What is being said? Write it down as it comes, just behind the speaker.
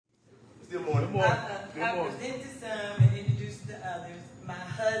I present to some and introduce to others. My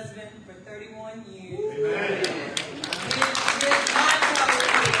husband for 31 years. Amen. His motto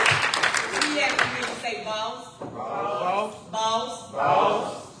is, he asked me to say boss. Boss. Boss.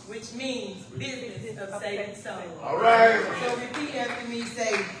 Boss. Which means business of saving souls. All right. So repeat after me.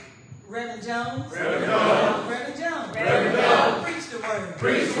 Say, Reverend Jones. Reverend Jones. Reverend Jones. Reverend Jones. Preach the word.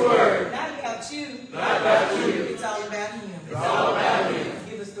 Preach the word. Not about you. Not about you. It's all about him. It's all about him.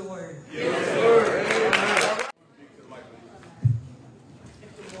 Give us the word. Give us the word.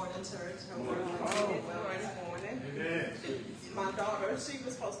 Good morning, church. This morning. Amen. My daughter, she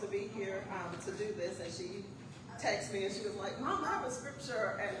was supposed to be here to do this, and she texted me and she was like, Mom, I have a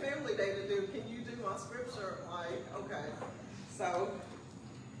scripture at Family Day to do. Can you do my scripture? I'm like, okay. So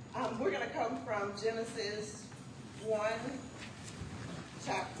we're going to come from Genesis 1,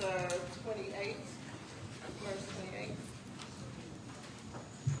 chapter 28, verse 28.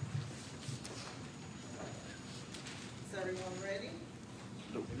 Is everyone ready?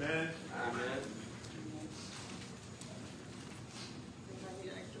 Amen. Amen. Anybody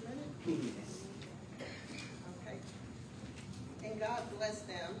need an extra minute? Okay. And God blessed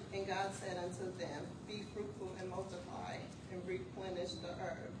them, and God said unto them, Be fruitful and multiply, and replenish the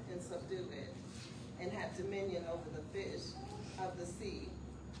earth, and subdue it, and have dominion over the fish of the sea,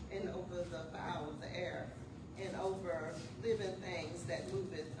 and over the fowl of the air, and over living things that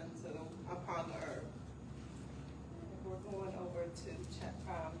moveth upon the earth. We're going over to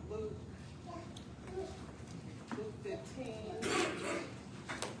Luke 15,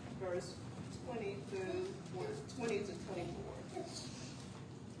 verse 20 to 24.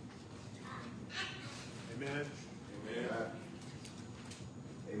 Amen. Amen.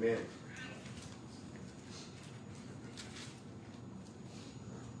 Amen.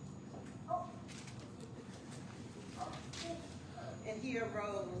 And he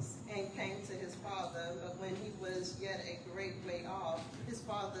arose and came to his father, but when he was yet a great way off, his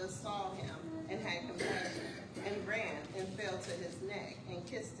father saw him and had compassion, and ran and fell to his neck and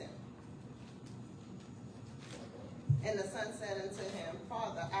kissed him. And the son said unto him,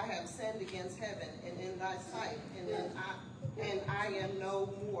 Father, I have sinned against heaven and in thy sight, and I am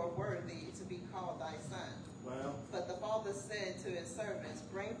no more worthy to be called thy son. Well. But the father said to his servants,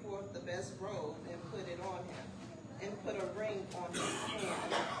 Bring forth the best robe and put it on him, and put a ring on his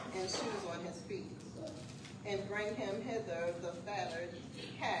hand and shoes on his feet. And bring him hither the fatted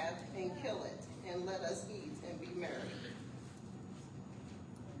calf, and kill it, and let us eat and be merry.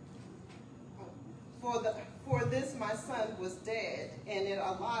 For this my son was dead, and is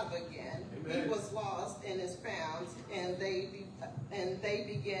alive again. Amen. He was lost and is found, and they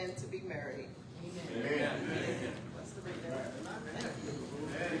began to be merry. Amen. Amen. Amen. What's the reading? Amen.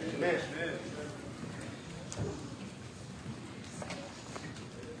 Amen. Amen.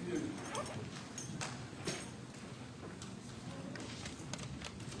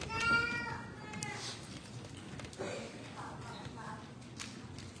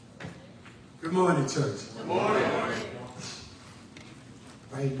 Good morning, church. Good morning.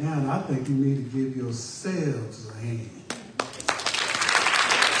 Right now, I think you need to give yourselves a hand.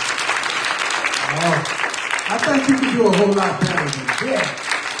 I think you can do a whole lot better than that.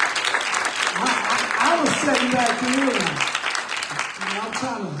 I was sitting back here, and I'm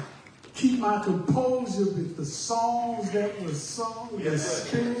trying to keep my composure with the songs that were sung. The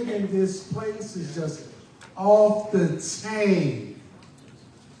spirit in this place is just off the chain.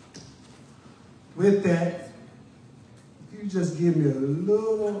 With that, if you just give me a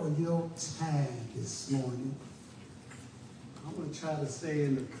little of your time this morning, I'm going to try to stay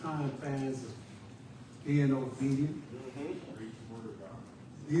in the confines of being obedient.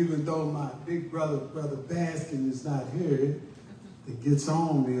 Even though my big brother, Brother Baskin, is not here, it gets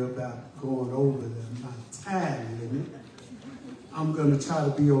on me about going over my time limit. I'm going to try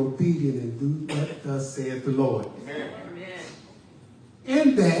to be obedient and do what thus saith the Lord. Amen.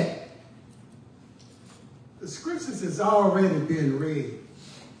 In that, the scriptures has already been read.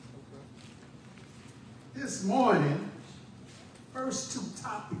 This morning, first two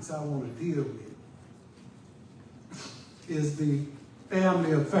topics I want to deal with is the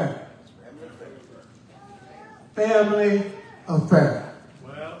family affair. Family affair.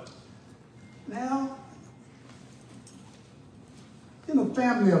 Well. Now, in a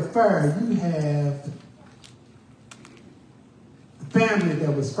family affair, you have the family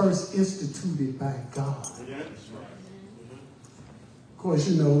that was first instituted by God. Of course,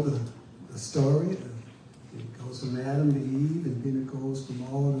 you know the story. It goes from Adam to Eve, and then it goes from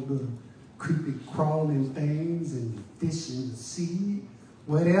all the little creepy crawling things and the fish in the sea.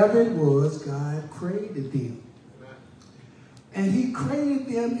 Whatever it was, God created them. And he created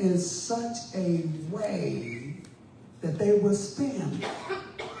them in such a way that they were family.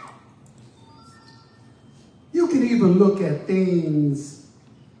 You can even look at things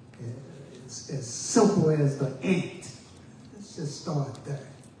as simple as the ant. Let's just start there.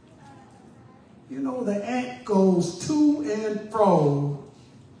 You know, the ant goes to and fro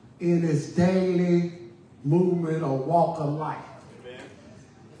in its daily movement or walk of life. Amen.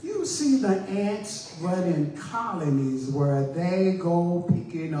 You see the ants run in colonies where they go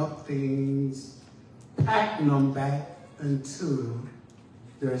picking up things, packing them back into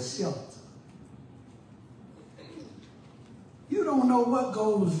their shelter. You don't know what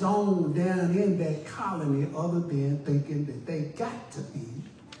goes on down in that colony other than thinking that they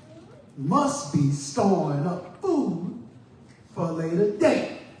must be storing up food for a later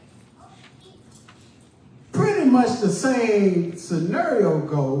date. Pretty much the same scenario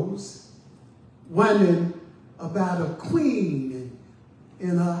goes, wondering about a queen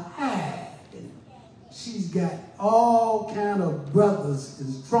in her hive. She's got all kind of brothers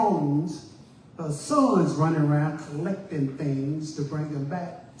and drones, her sons running around collecting things to bring them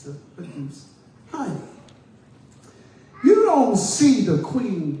back to produce honey. You don't see the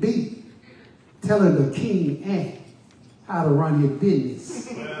queen bee telling the king ant how to run your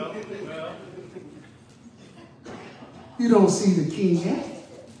business. Well. You don't see the king ant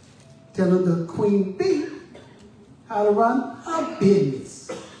telling the queen bee how to run her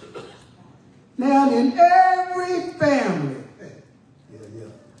business. Now, in every family,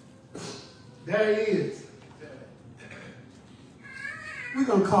 there he is. We're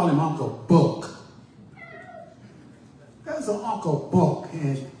going to call him Uncle Buck. There's an Uncle Buck,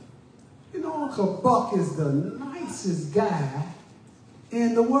 and you know, Uncle Buck is the nicest guy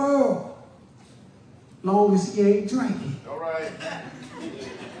in the world, long as he ain't drinking. All right.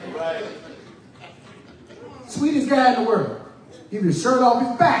 All right. Sweetest guy in the world. Give his shirt off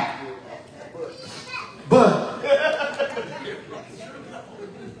his back. But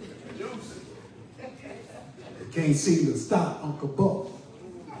can't seem to stop Uncle Buck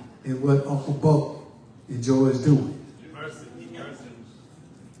and what Uncle Buck enjoys doing.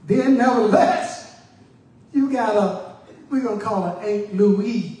 Then, nevertheless, you got we're going to call her Aunt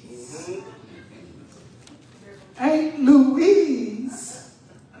Louise. Aunt Louise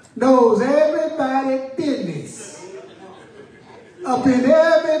knows everybody's business, up in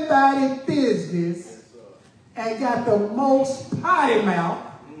everybody's business, and got the most potty mouth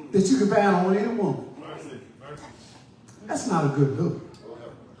that you can find on any woman. That's not a good look.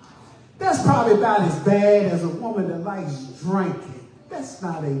 That's probably about as bad as a woman that likes drinking. That's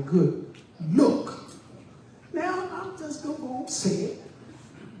not a good look. Now, I'm just going to say it.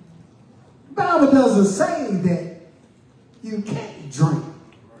 The Bible doesn't say that you can't drink.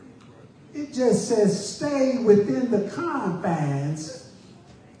 It just says stay within the confines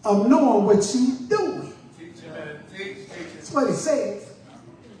of knowing what you're doing. That's what it says.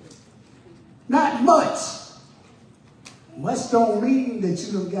 Not much. Much don't mean that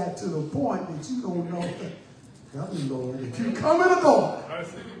you done got to the point that you don't know. Help me, Lord, if you come and go.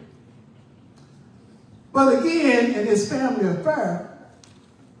 But again, in this family affair,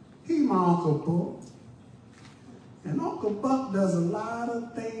 he my Uncle Buck. And Uncle Buck does a lot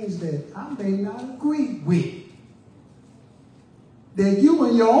of things that I may not agree with. That you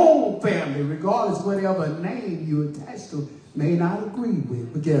and your own family, regardless of whatever name you attach to, may not agree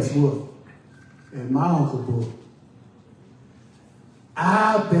with. But guess what? And my Uncle Buck,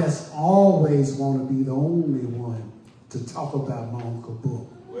 I best always want to be the only one to talk about my Uncle Buck.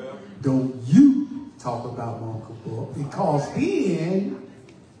 Well, don't you talk about my Uncle Buck, because then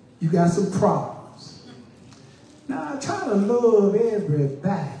you got some problems. Now, I try to love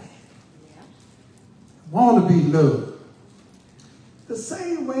everybody. Want to be loved. The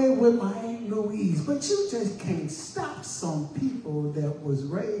same way with my Aunt Louise, but you just can't stop some people that was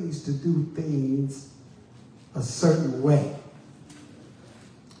raised to do things a certain way.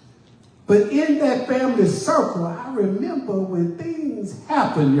 But in that family circle, I remember when things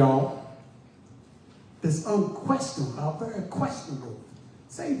happen, y'all, that's unquestionable, very questionable.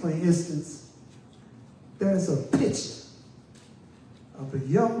 Say, for instance, there's a picture of a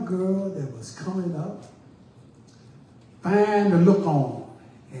young girl that was coming up, fine to look on,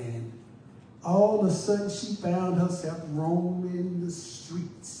 and all of a sudden she found herself roaming the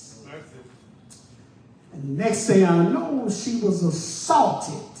streets. And next thing I know, she was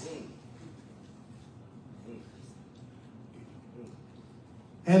assaulted.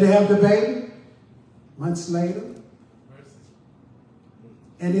 Had to have the baby months later.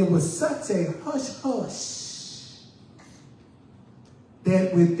 And it was such a hush-hush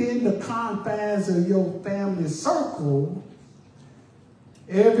that within the confines of your family circle,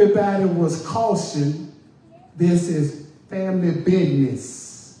 Everybody was cautioned, this is family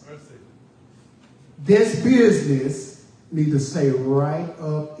business. Mercy. This business need to stay right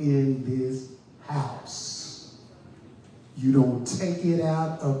up in this house. You don't take it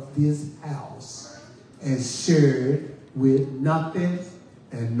out of this house and share it with nothing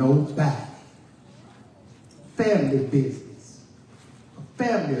and nobody. Family business. A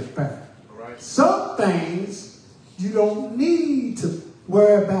family affair. All right. Some things you don't need to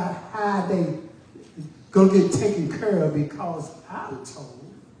worry about how they gonna get taken care of, because I'm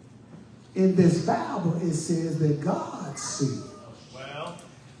told in this Bible it says that God said, Well,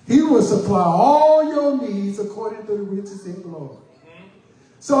 He will supply all your needs according to the riches in glory.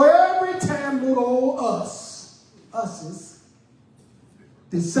 So every time little old us's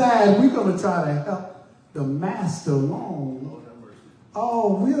decide we're gonna try to help the master along,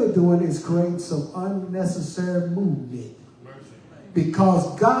 all we're doing is create some unnecessary movement.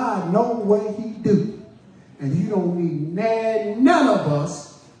 Because God knows what He do. And He don't need none of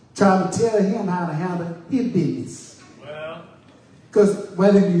us trying to tell Him how to handle His business. well. Because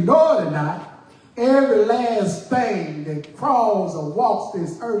whether you know it or not, every last thing that crawls or walks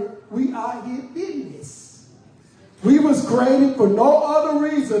this earth, we are His business. We was created for no other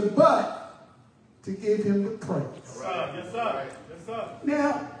reason but to give Him the praise. Yes, sir. Yes, sir. Yes, sir.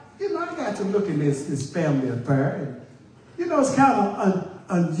 Now, I got to look at this family affair, and it's kind of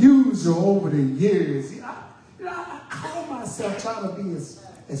unusual over the years. I call myself trying to be as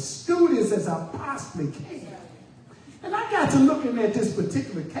studious as I possibly can. And I got to looking at this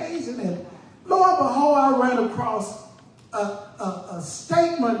particular occasion, and lo and behold, I ran across a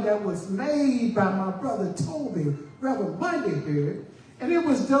statement that was made by my brother Toby, Reverend Monday here, and it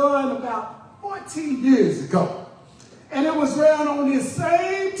was done about 14 years ago. And it was around on this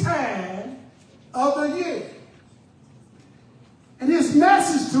same time of the year. And his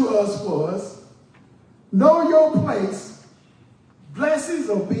message to us was, know your place, blessings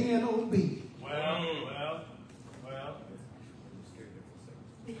of being obedient. Well.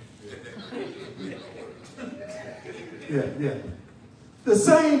 Yeah. The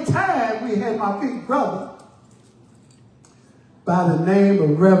same time we had my big brother by the name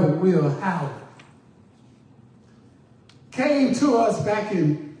of Reverend Will Howard came to us back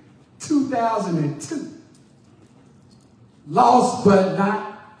in 2002. Lost but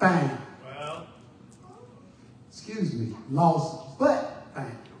not found. Well. Excuse me. Lost but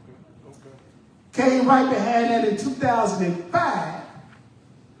found. Came right behind that in 2005.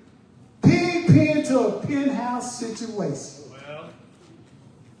 Pinned to a penthouse situation. Well.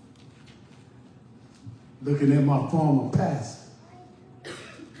 Looking at my former pastor.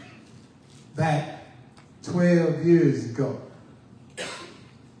 Back 12 years ago.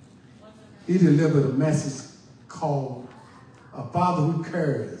 He delivered a message called A Father Who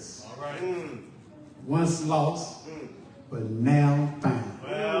Cares. All right. Once lost, but now found.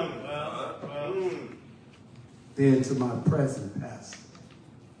 Well. Then to my present pastor.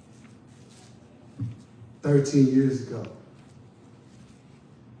 13 years ago.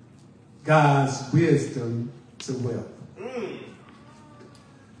 God's wisdom to wealth.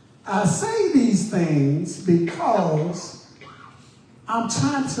 I say these things because I'm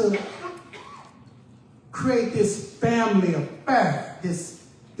trying to create this family affair,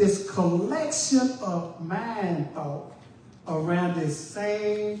 this collection of mind thought around this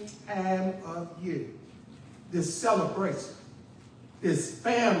same time of year, this celebration, this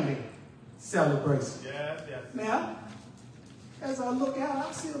family celebration. Yes. Now, as I look out,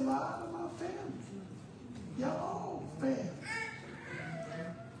 I see a lot of my family. Y'all family.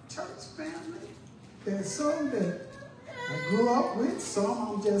 Church family. There's some that I grew up with,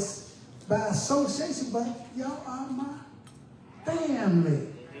 some I'm just by association, but y'all are my family.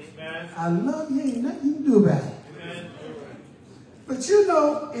 Amen. I love you, ain't nothing you can do about it. Amen. But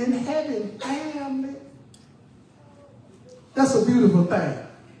in having family, that's a beautiful thing.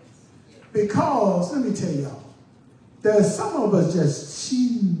 Because, let me tell y'all, there's some of us just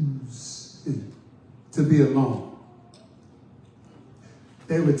choose to be alone.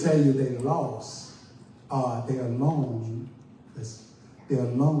 They would tell you they're lost, or they're alone. They're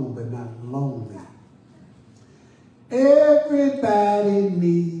alone but not lonely. Everybody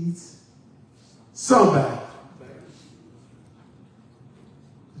needs somebody.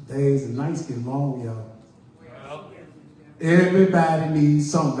 The days and nights get long, y'all. Well. Everybody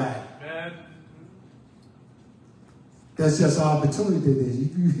needs somebody. Amen. That's just an opportunity.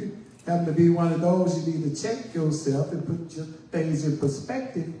 If you happen to be one of those, you need to check yourself and put your things in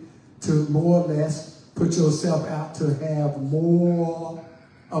perspective to more or less put yourself out to have more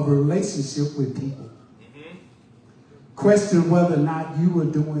of a relationship with people. question whether or not you were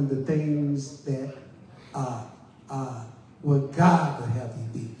doing the things that what God would have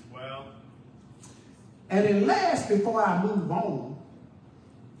you be. Well. And then last, before I move on,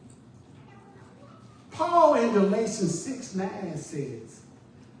 Paul in Galatians 6:9 says,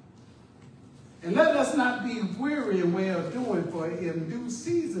 and let us not be weary in well doing, for in due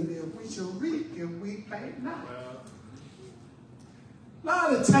season if we shall reap if we faint not. A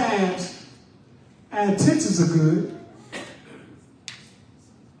lot of times, our intentions are good.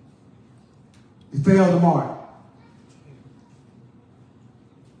 We fail the mark.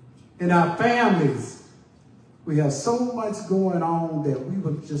 In our families, we have so much going on that we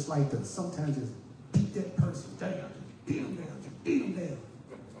would just like to sometimes just beat that person down, beat them down, beat them down,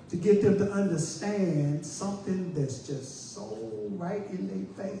 to get them to understand something that's just so right in their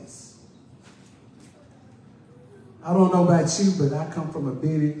face. I don't know about you, but I come from a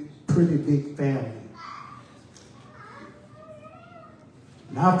pretty big family.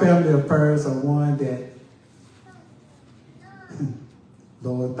 And our family affairs are one that,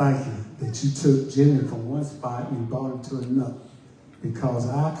 Lord, thank you that you took Jimmy from one spot and you brought him to another. Because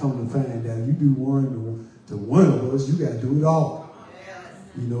I come to find out you do one to one of us, you got to do it all.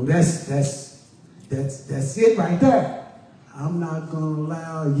 You know, that's it right there. I'm not going to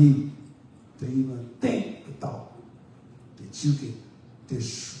allow you to even think the thought that you can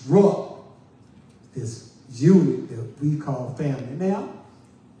disrupt this unit that we call family. Now,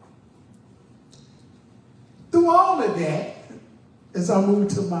 through all of that, as I move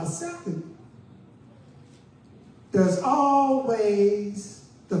to my second, there's always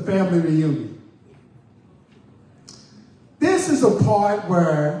the family reunion. This is a part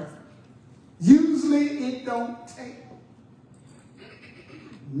where usually it don't take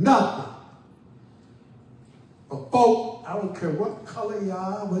nothing for folk, I don't care what color you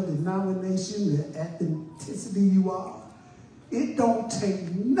are, what denomination, the ethnicity you are, it don't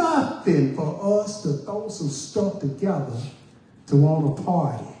take nothing for us to throw some stuff together to want to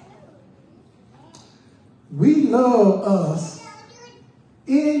party. We love us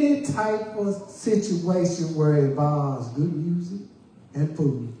any type of situation where it involves good music and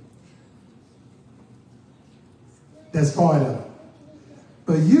food. That's part of it.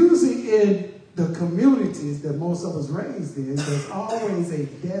 But usually in the communities that most of us raised in, there's always a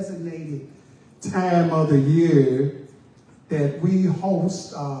designated time of the year that we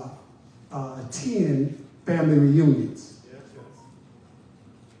host, attend family reunions.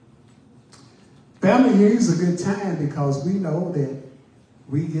 Family reunions is a good time because we know that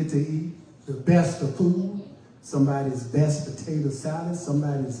we get to eat the best of food, somebody's best potato salad,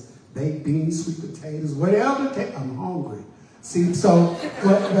 somebody's baked beans, sweet potatoes, whatever. I'm hungry. See, so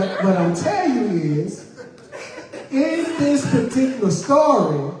what I'm telling you is, in this particular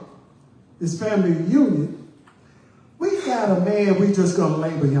story, this family reunion, we got a man, we just gonna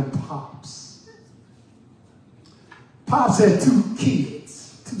label him Pops. Pops had 2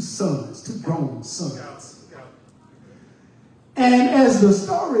 kids, 2 sons, 2 grown sons. And as the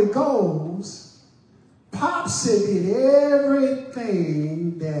story goes, Pops did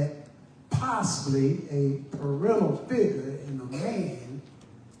everything that possibly a parental figure in a man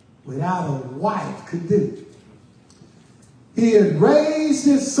without a wife could do. He had raised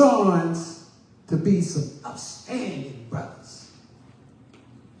his sons to be some upstanding brothers,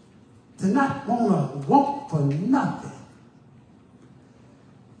 to not want for nothing.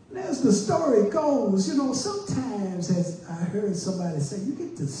 And as the story goes, you know, sometimes, as I heard somebody say, you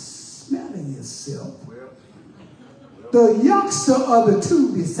get to smelling yourself. The youngster of the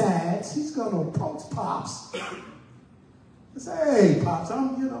 2 decides he's going to approach Pops and say, hey, Pops,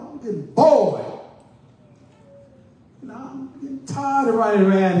 I'm getting bored. I'm getting tired of running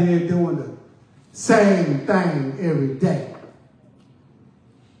around here doing the same thing every day.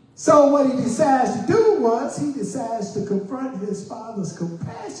 So what he decides to do was he decides to confront his father's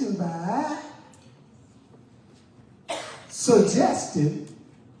compassion by suggesting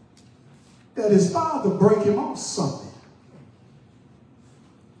that his father break him off something.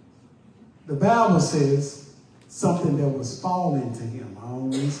 The Bible says something that was falling to him. I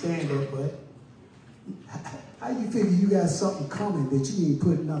don't understand that, but how you figure you got something coming that you ain't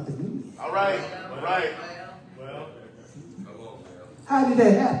put nothing in? All right, all right. Well, how did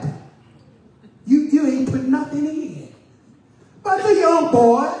that happen? You ain't put nothing in. But the young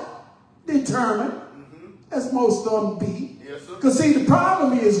boy, determined, as most of them be. Yes, sir. Because see, the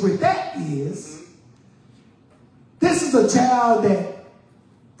problem is with that is, this is a child that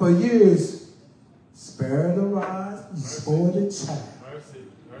for years spared the rod, you spoiled the child. mercy.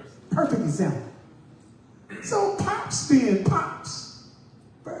 Perfect example. So Pops being Pops,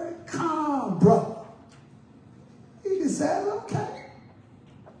 very calm brother, he decided, okay,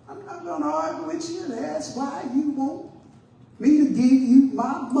 I'm not going to argue with you and ask why you want me to give you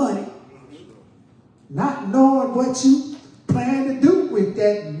my money, not knowing what you plan to do with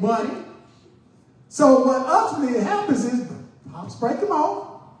that money. So what ultimately happens is, Pops break him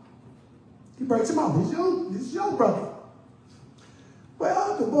off. He breaks him off. This is your brother.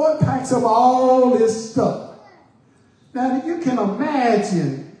 Well, the boy packs up all this stuff. Now, you can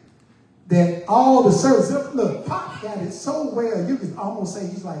imagine that all the services, look, Pop got it so well, you can almost say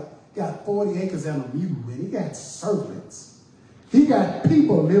he's like got 40 acres and a mule, and he got servants. He got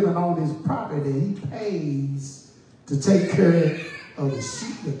people living on his property that he pays to take care of the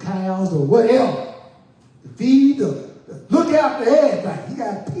sheep, the cows, or whatever. To feed, look after everything. He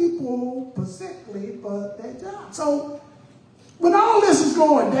got people specifically for that job. So when all this is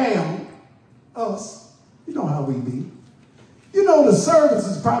going down, us, you know how we be. You know the servants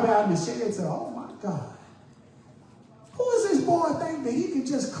is probably out in the shed and say, oh my God, who is this boy think that he can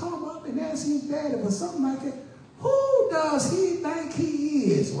just come up and ask his daddy for something like that? Who does he think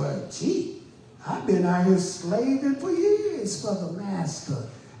he is? Well, gee, I've been out here slaving for years for the master.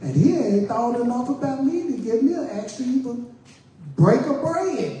 And he ain't thought enough about me to give me an extra even break of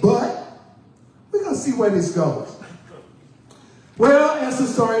bread. But we're going to see where this goes. Well, as the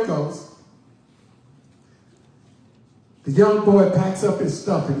story goes, the young boy packs up his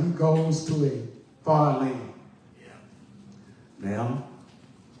stuff and he goes to a far land. Now,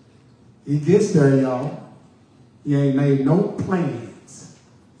 he gets there, y'all. He ain't made no plans.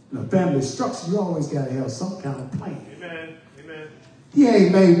 In a family structure, you always got to have some kind of plan. Amen. Amen. He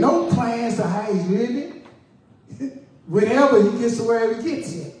ain't made no plans to how he's living whenever he gets to wherever he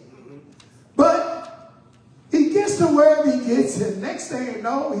gets here. But he gets to wherever he gets, and next thing you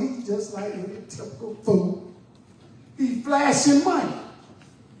know, he's just like any typical fool. He's flashing money.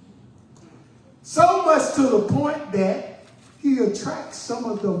 So much to the point that he attracts some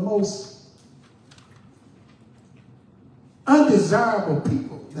of the most undesirable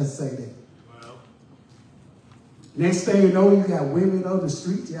people, let's say that. Well. Next thing you know, you got women on the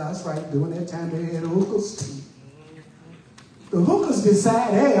street. Yeah, that's right. During that time, they had hookers too. The hookers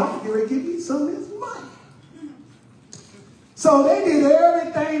decide, hey, I'm going to give you some of this money. So they did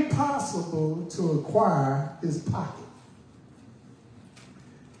everything possible to acquire his pocket.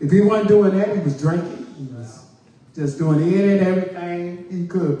 If he wasn't doing that, he was drinking. He was just doing any and everything he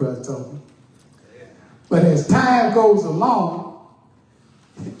could, Brother Toby. But as time goes along,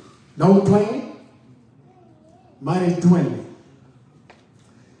 no plan, money dwindling.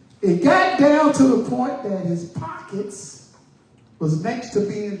 It got down to the point that his pockets was next to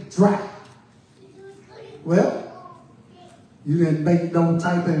being dry. Well, you didn't make no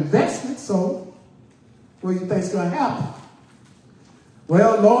type of investment, so what do you think's going to happen?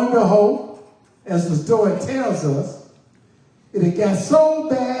 Well, lo and behold, as the story tells us, it had got so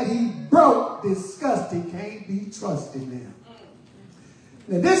bad he broke, disgusted, can't be trusted now.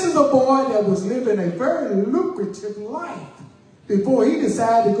 Now, this is a boy that was living a very lucrative life before he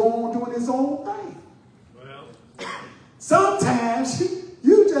decided to go on doing his own thing. Well. Sometimes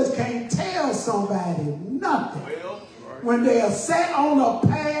you just can't tell somebody nothing. Well, When they are set on a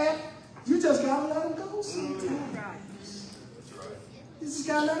path, you just got to let them go sometimes. You just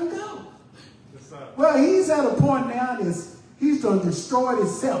got to let them go. Well, he's at a point now he's done destroyed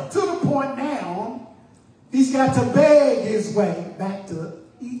himself to the point now he's got to beg his way back to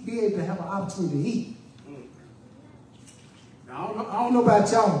be able to have an opportunity to eat. Now, I don't know about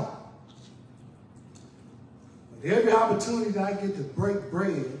y'all, but every opportunity that I get to break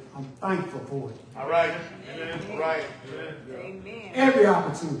bread, I'm thankful for it. all right. Amen. All right. Amen. Every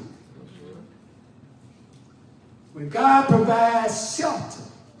opportunity. When God provides shelter,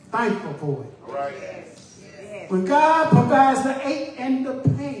 thankful for it. All right. Yes. Yes. When God provides the ache and the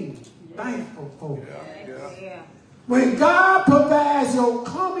pain, thankful for it. Yeah. When God provides your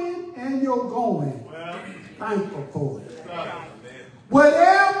coming and your going, Well. thankful for it. Right.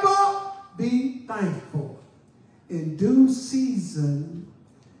 Whatever, be thankful. In due season,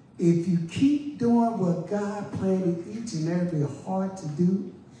 if you keep doing what God planted each and every heart to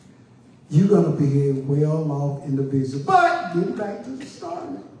do, you're going to be a well-off individual. But getting back to the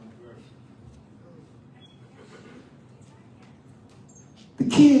story. The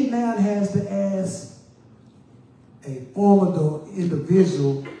kid now has to ask a formidable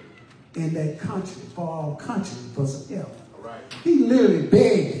individual in that country, far country, for some help. All right. He literally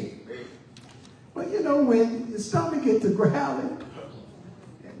begging. But you know, when your stomach gets to growling,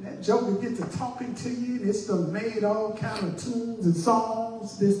 and that joker gets to talking to you, and it's done made all kind of tunes and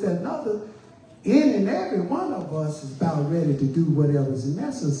songs, this, that, and other, in and every one of us is about ready to do whatever is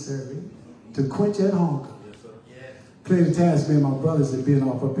necessary to quench that hunger. Yes, sir. Plenty of times, me and my brothers have been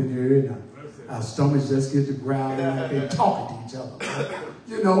off up in here, and our stomachs just get to growling like they're talking to each other.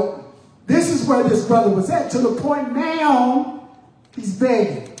 You know, this is where this brother was at, to the point now he's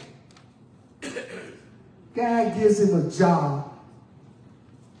begging. God gives him a job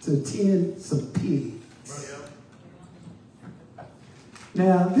to tend some pigs.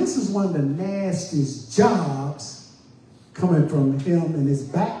 Now, this is one of the nastiest jobs coming from him and his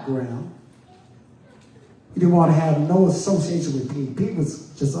background. He didn't want to have no association with pigs. Pig was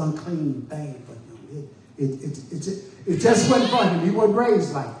just an unclean thing for him. It just wasn't for him. He wasn't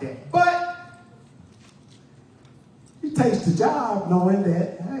raised like that. But he takes the job knowing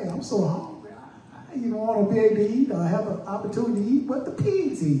that, hey, I'm so hungry. I even want to be able to eat or have an opportunity to eat what the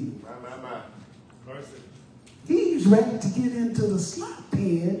pigs eat. He's ready to get into the slop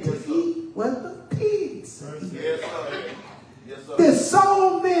pen to eat what the pigs eat. Yes, sir. Yes, sir. There's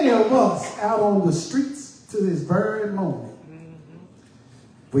so many of us out on the streets to this very moment.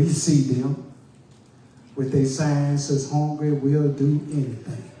 We see them with their signs says, hungry, we'll do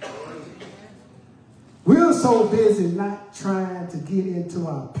anything. We're so busy not trying to get into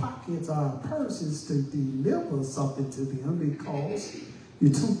our pockets or our purses to deliver something to them because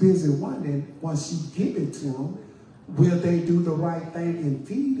you're too busy wondering, once you give it to them, will they do the right thing in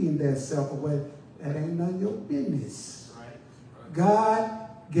feeding themselves away? That ain't none of your business. God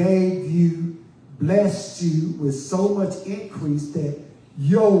gave you, blessed you with so much increase that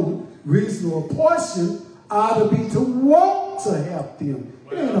your reasonable portion ought to be to want to help them.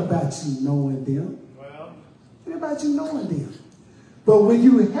 It ain't about you knowing them. It ain't about you knowing them. But when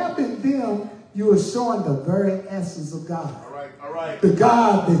you helping them, you are showing the very essence of God. All right. The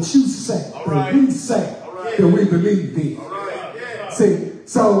God that you say, that we say, that we believe in. See,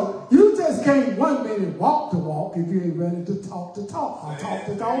 so you just can't 1 minute walk the walk if you ain't ready to talk the talk. Or talk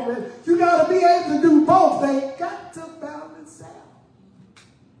the talk. You got to be able to do both. They got to balance out.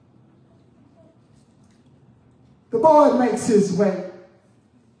 The boy makes his way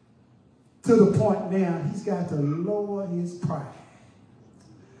to the point now he's got to lower his pride.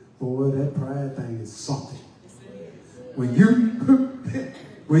 Boy, that pride thing is something. When you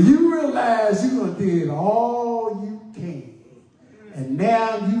realize you're going to do all you can, and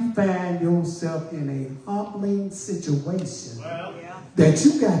now you find yourself in a humbling situation that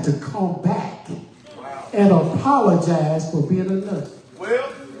you got to come back and apologize for being a nut.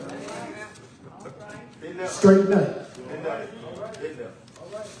 Well, straight nut.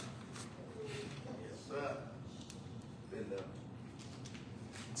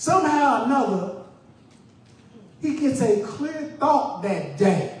 Somehow or another, he gets a clear thought that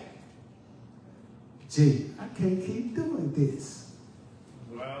day. Gee, I can't keep doing this.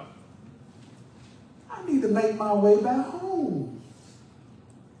 Well, I need to make my way back home.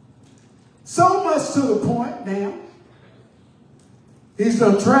 So much to the point now, he's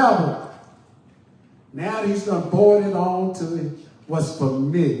done traveled. Now he's done boarded on to what's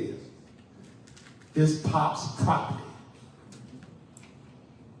familiar, his pop's property.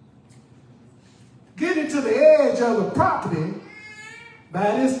 Getting to the edge of the property,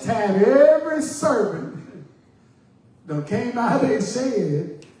 by this time every servant that came out of their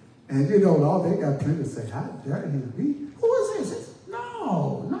shed, and you know, all they got plenty to say, how dare him? Who is this?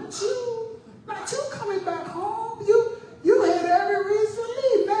 No, not you. Not you coming back home. You had every reason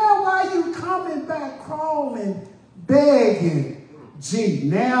to leave. Now why are you coming back crawling, begging? Gee,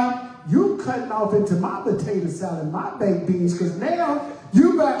 now you cutting off into my potato salad, my baked beans, because now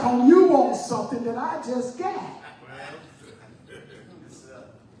you back home, you want something that I just got.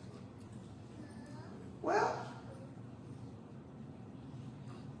 Well,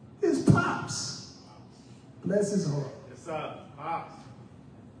 his pops, bless his heart. yes, sir. Pops.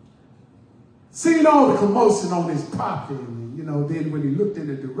 Seeing all the commotion on his property, and, you know, then when he looked in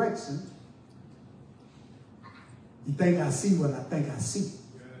the direction, you think I see what I think I see.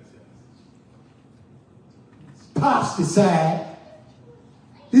 Pops decide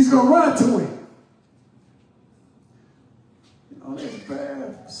he's going to run to him. You know, there's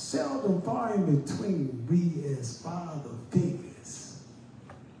very seldom far in between we as father figures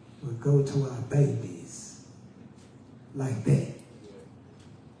will go to our babies like that.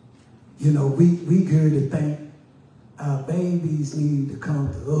 You know, we good to think our babies need to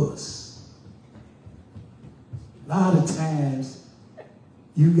come to us. A lot of times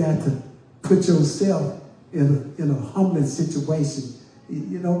you got to put yourself in a humbling situation,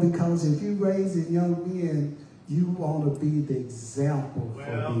 you know, because if you raising young men, you want to be the example for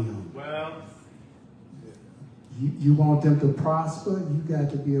them. Well, you want them to prosper, you got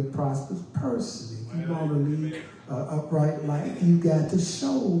to be a prosperous person. If you want to lead an upright life, you got to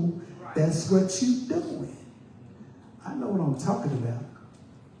show that's what you're doing. I know what I'm talking about.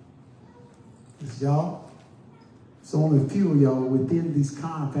 It's y'all. It's only a few of y'all within these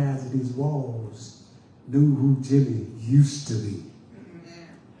confines of these walls knew who Jimmy used to be.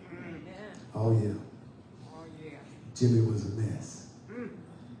 Oh, yeah. Jimmy was a mess.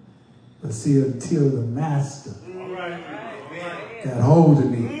 But see, until the master got hold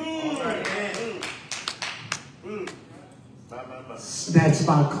of me, snatched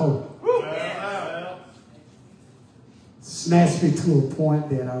my coat, snatched me to a point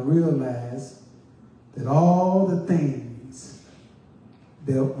that I realized that all the things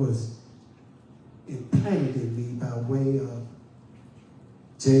that was implanted in me by way of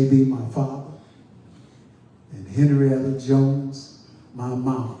J.B., my father, and Henrietta Jones, my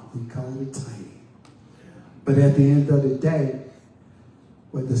mama, we called it Tiny. But at the end of the day,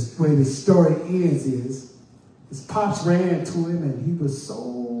 where the story ends is, his pops ran to him and he was so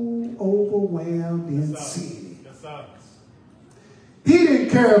overwhelmed in sin. He didn't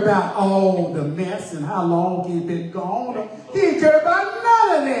care about all the mess and how long he'd been gone. He didn't care about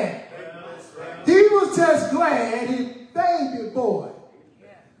none of that. He was just glad his baby boy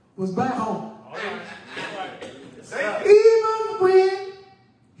was back home. Even when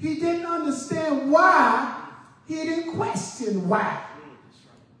he didn't understand why, he didn't question why.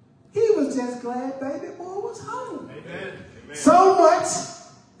 He was just glad baby boy was home. Amen. So much,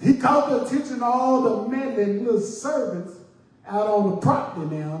 he caught the attention of all the men and little servants out on the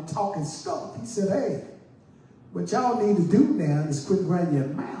property now talking stuff. He said, hey, what y'all need to do now is quit running your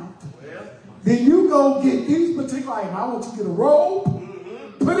mouth. Then you go get these particular items. I want you to get a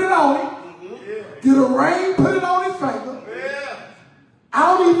robe, put it on him, get a ring, put it on his finger. I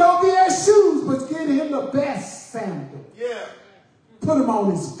don't even know if he has shoes, but get him the best sandal. Put him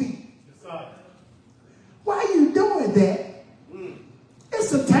on his feet. Why are you doing that?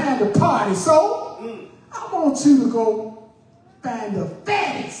 It's a time to party, so I want you to go find the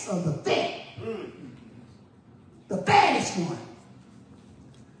fattest of the fat. The fattest one.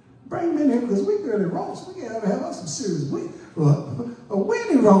 Bring him in here because we're going to roast. We're going to have us some serious a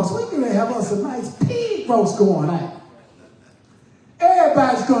Winnie roast. We're going to have us a nice pig roast going on.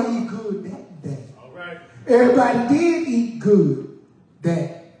 Everybody's going to eat good that day. All right. Everybody did eat good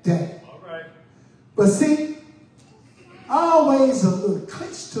that day. All right. But see, always a little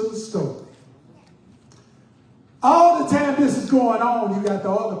clinch to the story. All the time this is going on, you got the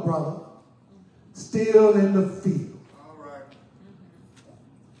other brother still in the field. All right.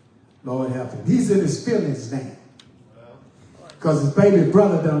 Lord help him. He's in his feelings now. Because his baby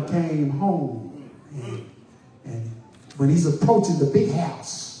brother done came home. And when he's approaching the big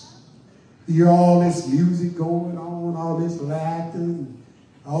house, you hear all this music going on, all this laughter,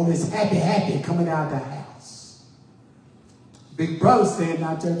 all this happy coming out the house. Big brother standing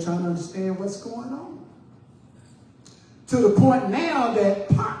out there trying to understand what's going on. To the point now that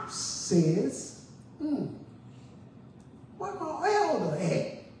Pops says, where my elder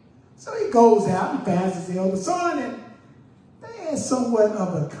at? So he goes out and finds his elder son, and they had somewhat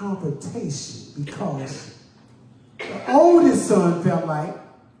of a confrontation because the oldest son felt like,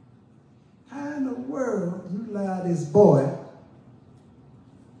 how in the world you allow this boy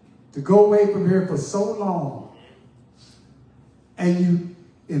to go away from here for so long and you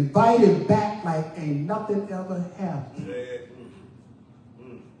invite him back like ain't nothing ever happened.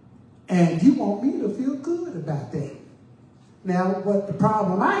 And you want me to feel good about that. Now, what the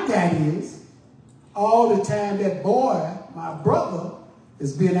problem I got is, all the time that boy, my brother,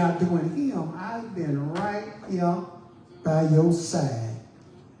 has been out doing him, I've been right here by your side,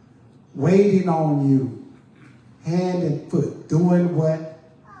 waiting on you, hand and foot, doing what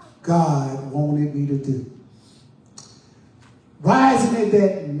God wanted me to do. Why isn't it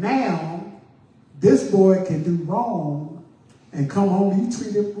that now this boy can do wrong and come home and you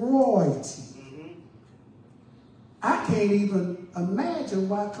treat him royalty? I can't even imagine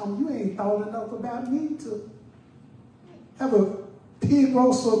why come you ain't thought enough about me to have a pig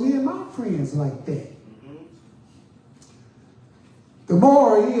roast for me and my friends like that. The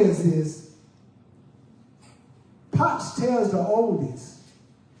moral is Pops tells the oldest,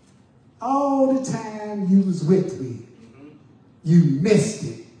 all the time you was with me, you missed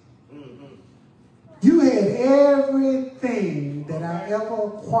it. You had everything that I ever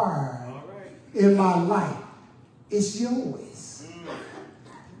acquired in my life. It's yours.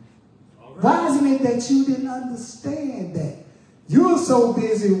 Why isn't it that you didn't understand that? You were so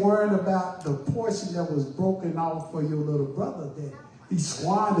busy worrying about the portion that was broken off for your little brother that he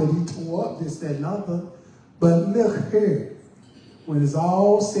squandered, he tore up this, that, and other. But look here, when it's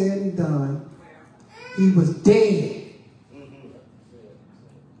all said and done, he was dead.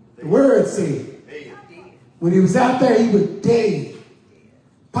 The word said, When he was out there, he was dead.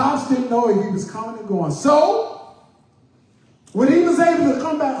 Pops didn't know if he was coming and going. So, when he was able to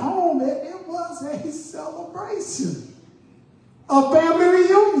come back home, it was a celebration, a family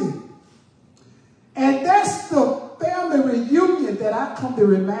reunion. And that's the family reunion that I come to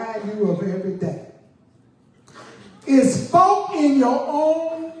remind you of every day. It's folk in your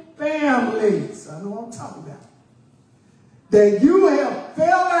own families, I know what I'm talking about, that you have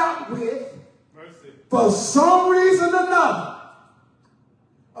fell out with for some reason or another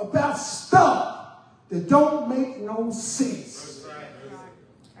about stuff that don't make no sense.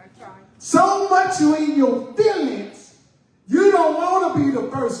 So much you in your feelings, you don't want to be the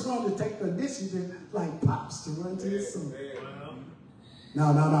first one to take the initiative like Pops to run to his son.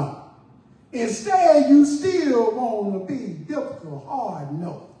 No. Instead, you still want to be difficult,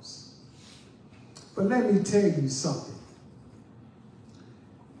 hard-nosed. But let me tell you something.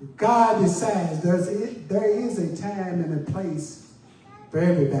 If God decides there is a time and a place for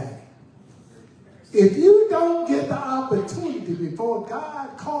everybody. If you don't get the opportunity before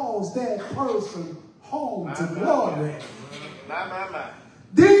God calls that person home to glory,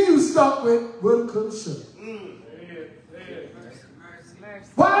 then you stuck with woulda, coulda, shoulda.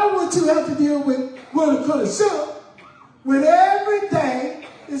 Why would you have to deal with woulda, coulda, shoulda when every day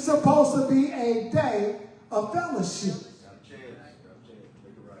is supposed to be a day of fellowship?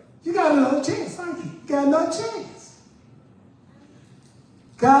 You got another chance, thank you. You got another chance.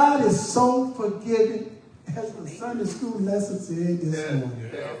 God is so forgiving, as the Sunday school lesson said this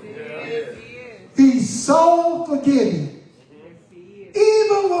morning. He's so forgiving.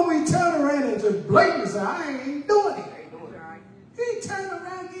 Even when we turn around and just blatantly say, I ain't doing it. He turned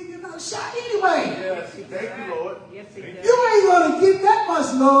around and gave you another shot anyway. Yes, thank you, Lord. You ain't going to get that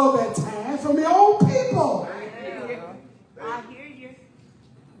much love at times from your own people. I hear you.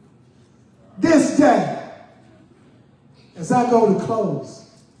 This day, as I go to close,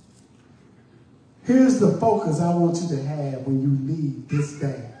 here's the focus I want you to have when you leave this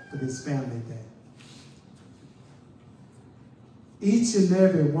day for this family day. Each and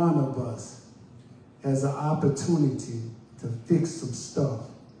every one of us has an opportunity to fix some stuff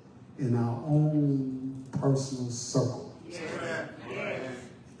in our own personal circle.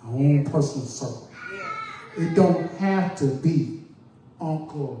 Our own personal circle. It don't have to be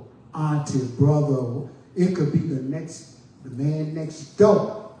uncle, auntie, brother. It could be the man next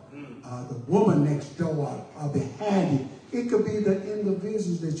door, the woman next door, or behind you. It could be the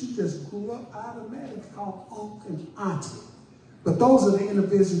individuals that you just grew up automatically called uncle and auntie. But those are the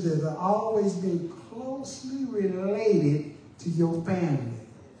individuals that have always been closely related to your family.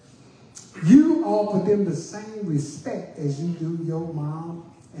 You offer them the same respect as you do your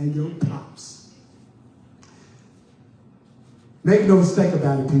mom and your pops. Make no mistake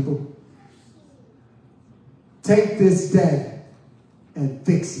about it, people. Take this day and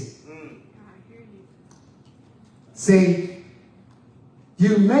fix it. See,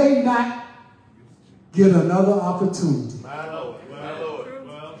 you may not get another opportunity. My Lord.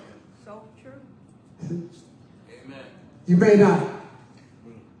 Well, so true. Amen. You may not.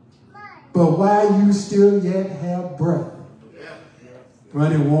 But while you still yet have breath,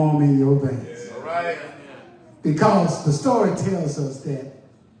 running warm in your veins. All right. Because the story tells us that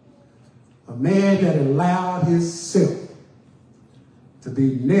a man that allowed himself to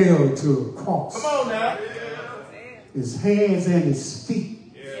be nailed to a cross, Come on now. his hands and his feet,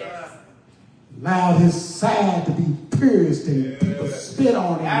 allowed his side to be pierced and people spit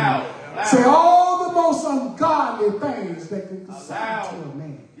on him. Say all the most ungodly things that could be said to a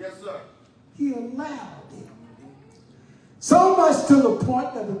man. Yes, sir. He allowed it. So much to the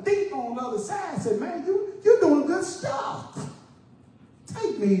point that the thief on the other side said, man, you're doing good stuff.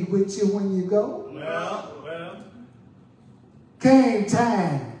 Take me with you when you go. Well. Came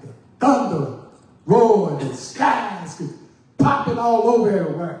time, the thunder roared, the skies could pop it all over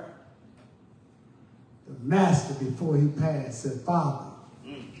everywhere. The master, before he passed, said, Father,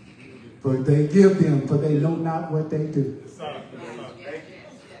 for they give them, for they know not what they do.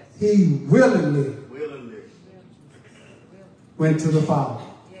 He willingly went to the Father.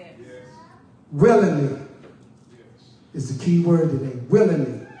 Willingly is the key word today.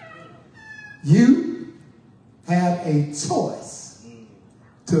 Willingly. You have a choice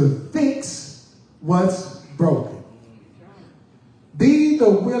to fix what's broken. Be the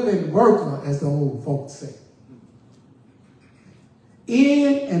willing worker, as the old folks say.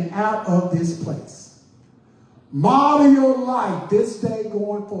 In and out of this place. Model your life this day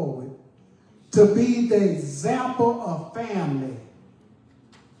going forward to be the example of family.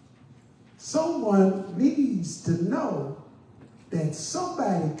 Someone needs to know that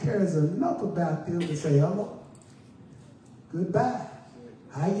somebody cares enough about them to say hello, goodbye,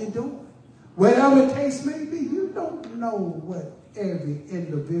 how you doing? Whatever the case may be, you don't know what every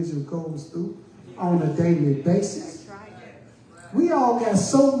individual goes through on a daily basis. We all got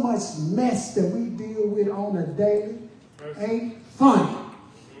so much mess that we deal with on a daily. Ain't funny.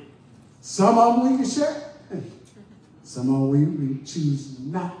 Some of them we can share. Some of them we choose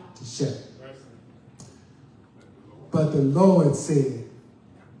not to share. But the Lord said,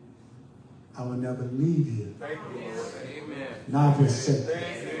 I will never leave you. Not forsake you.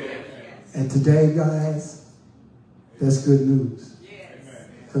 And today, guys, that's good news.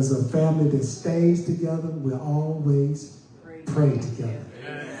 Because a family that stays together will always pray together.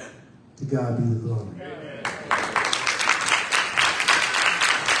 To God be the glory.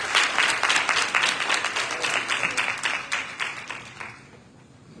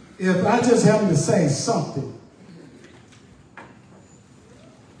 If I just happen to say something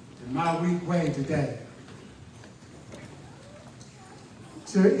in my weak way today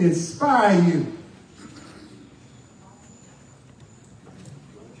to inspire you,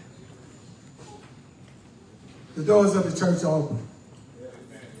 the doors of the church are open.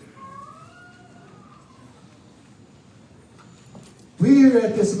 We here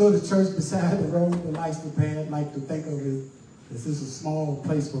at this little church beside the road that likes to band, like to think of it. This is a small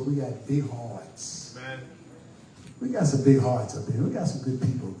place where we got big hearts. Amen. We got some big hearts up here. We got some good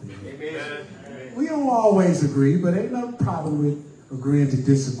people up here. Amen. We don't always agree, but ain't no problem with agreeing to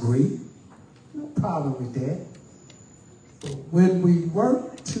disagree. No problem with that. But when we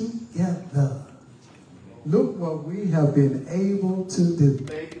work together, look what we have been able to do.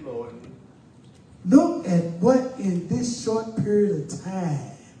 Thank you, Lord. Look at what in this short period of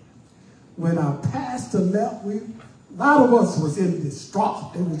time, when our pastor left, a lot of us was in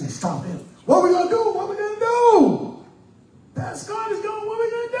distraught. They were distraught. What are we going to do? What are we going to do? Pastor Scott is going, what are we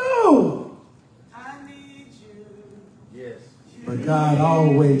going to do? I need you. Yes. But God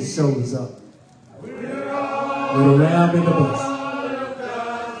always shows up with a ram in the bush.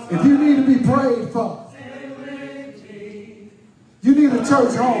 If you need to be prayed for, you need a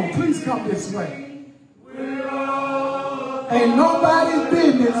church home, please come this way. Ain't nobody's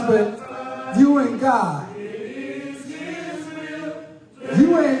business but you and God.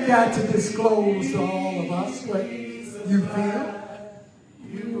 You ain't got to disclose to all of us what you feel.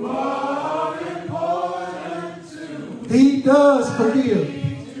 You are important to He does forgive.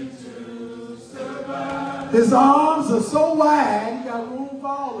 His arms are so wide, He got room for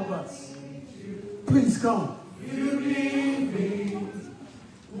all of us. Please come. You need me.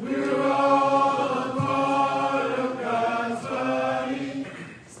 We're all a part of God's body.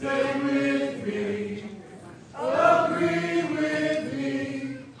 Stay with me. Agree with me.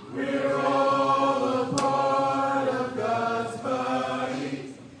 We're all a part of God's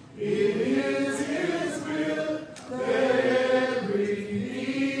body. It is His will that every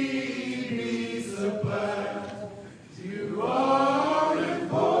need be supplied. You are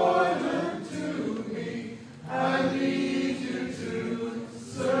important to me. I need you to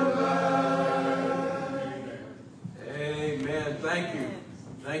survive. Amen. Thank you.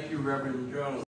 Thank you, Reverend Jones.